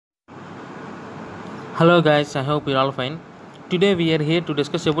Hello guys, I hope you're all fine. Today we are here to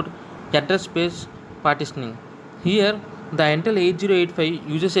discuss about address space partitioning. Here the Intel 8085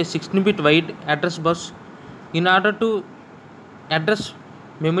 uses a 16-bit wide address bus in order to address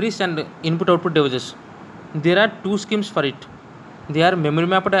memories and input output devices. There are two schemes for it. They are memory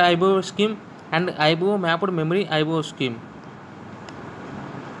mapped IO scheme and IO mapped memory IO scheme.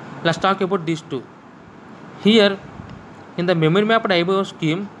 Let's talk about these two. Here in the memory mapped IO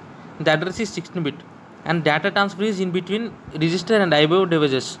scheme, the address is 16-bit and data transfer is in between register and IO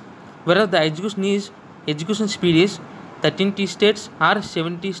devices, whereas the execution speed is 13T states or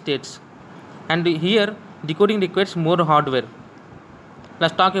 70 states, and here decoding requires more hardware.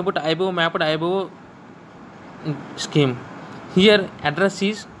 Let's talk about IO mapped IO scheme. Here address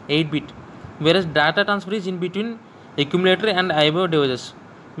is 8-bit, whereas data transfer is in between accumulator and IO devices,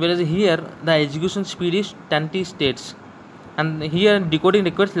 whereas here the execution speed is 10T states, and here decoding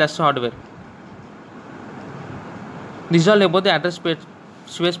requires less hardware. This is all about the address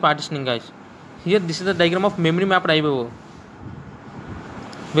space partitioning, guys. Here this is the diagram of memory mapped IO,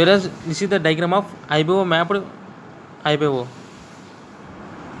 whereas this is the diagram of IO mapped IO.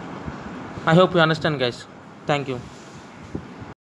 I hope you understand, guys. Thank you.